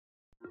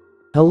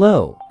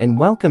Hello, and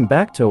welcome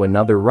back to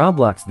another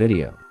Roblox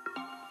video.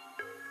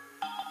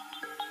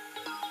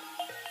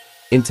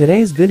 In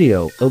today's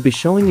video, I'll be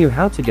showing you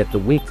how to get the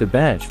week to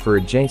badge for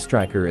a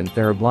J-Striker in the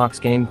Roblox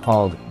game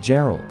called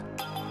Gerald.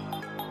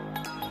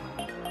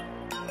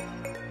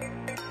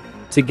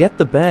 To get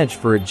the badge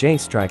for a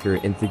J-Striker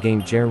in the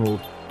game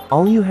Gerald,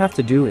 all you have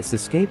to do is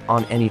escape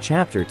on any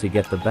chapter to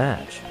get the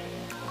badge.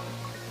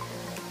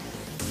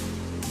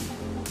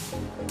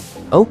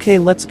 Okay,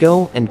 let's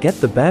go and get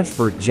the badge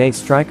for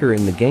J-Striker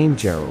in the game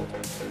Gerald.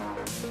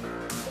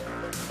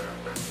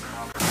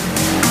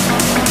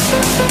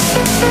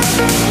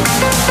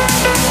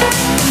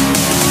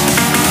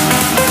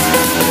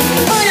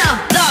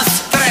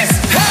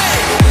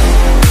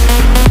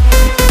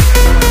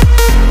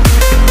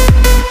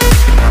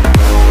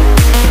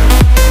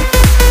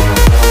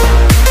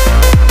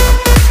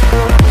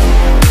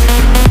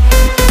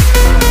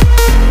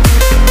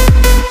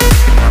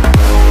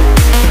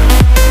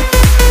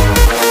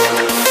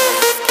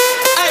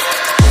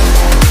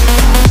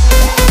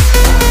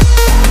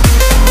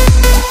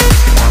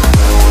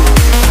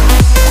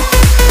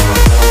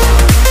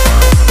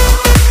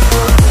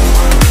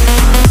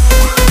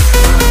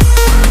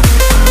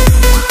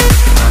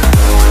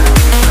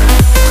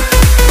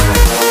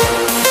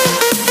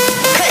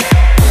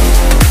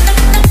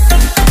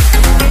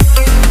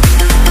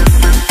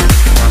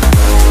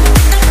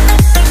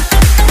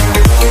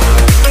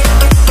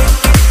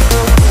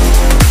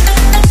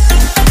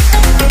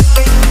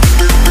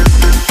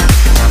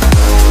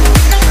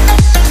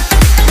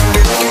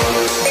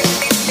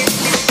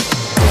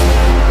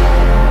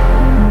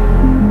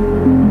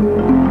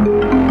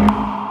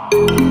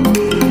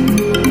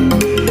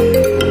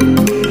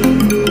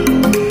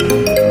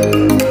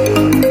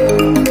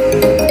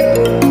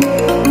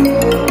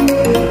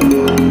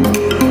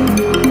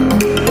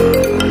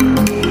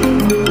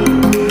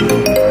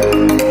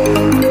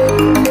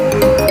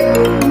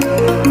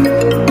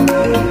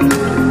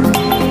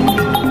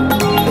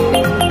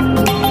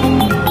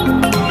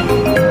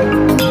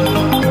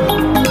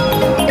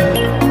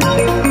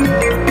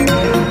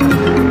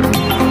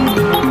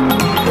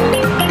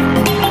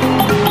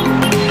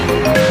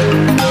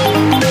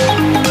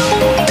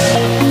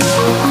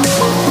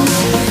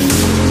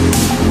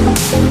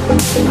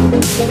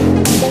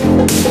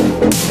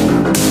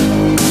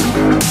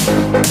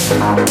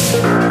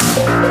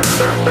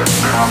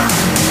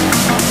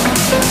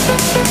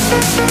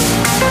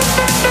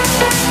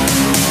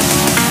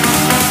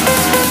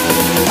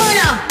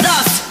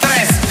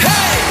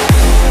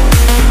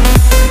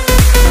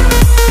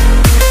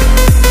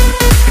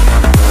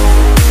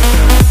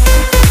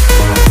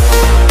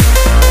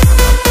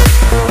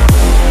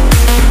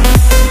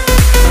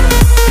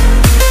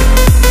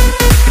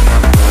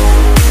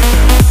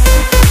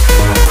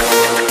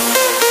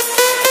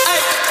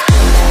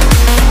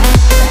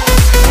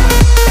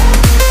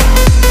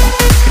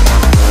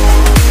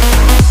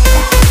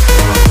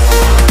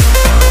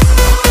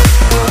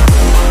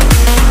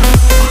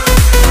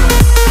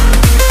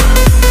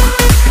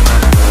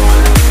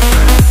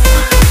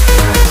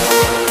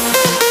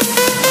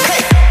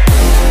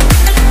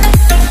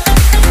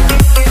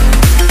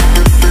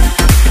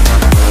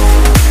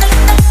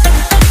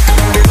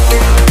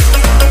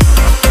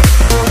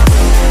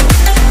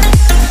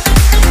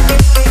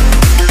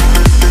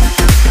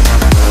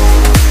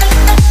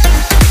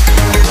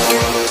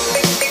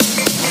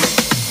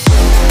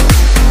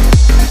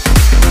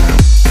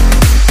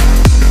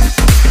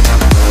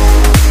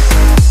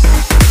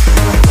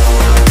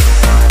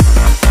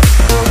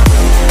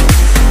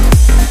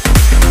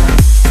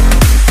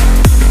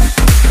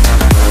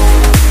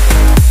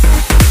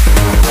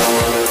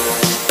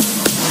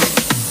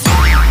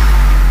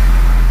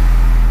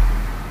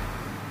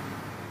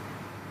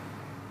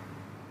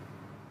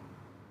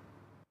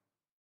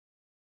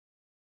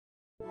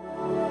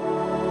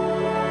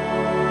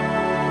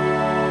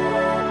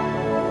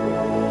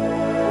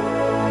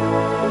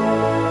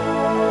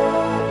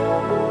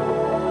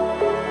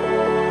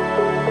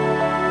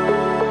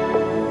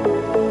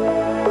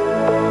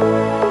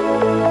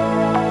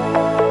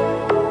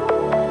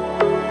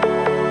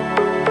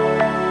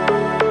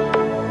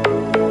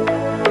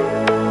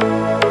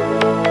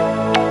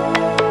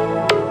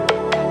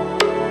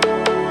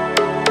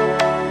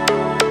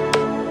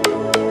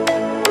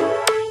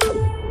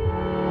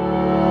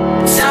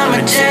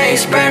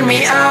 Days burn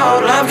me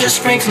out, love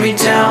just brings me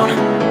down.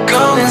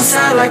 Go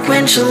inside like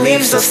winter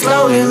leaves that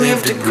slowly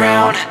leave the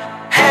ground.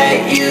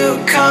 Hey,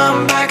 you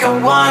come back, I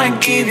wanna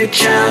give you a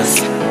chance.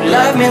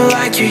 Love me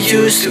like you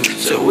used to,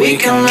 so we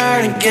can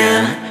learn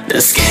again. The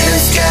skin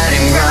is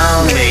getting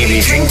brown, baby,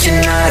 drink your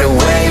night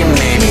away.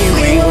 Maybe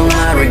we will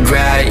not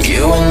regret it,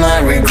 you will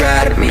not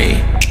regret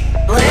me.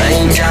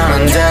 Laying down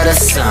under the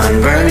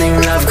sun,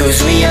 burning love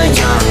cause we are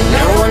young.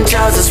 No one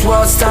tells us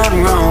what's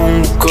done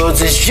wrong,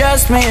 cause it's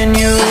just me and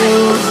you.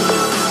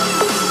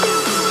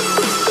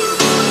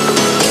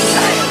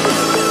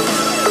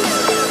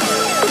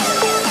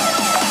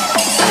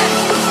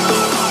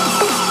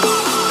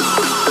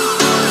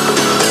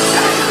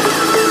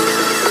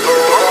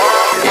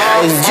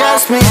 It's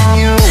just me and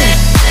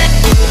you.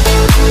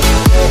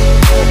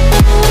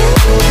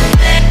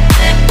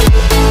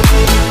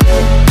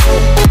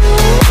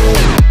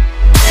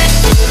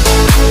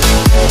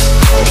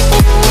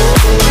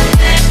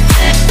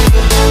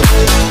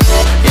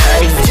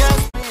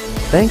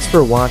 Thanks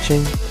for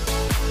watching,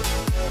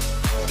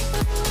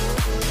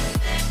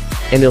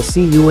 and I'll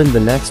see you in the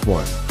next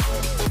one.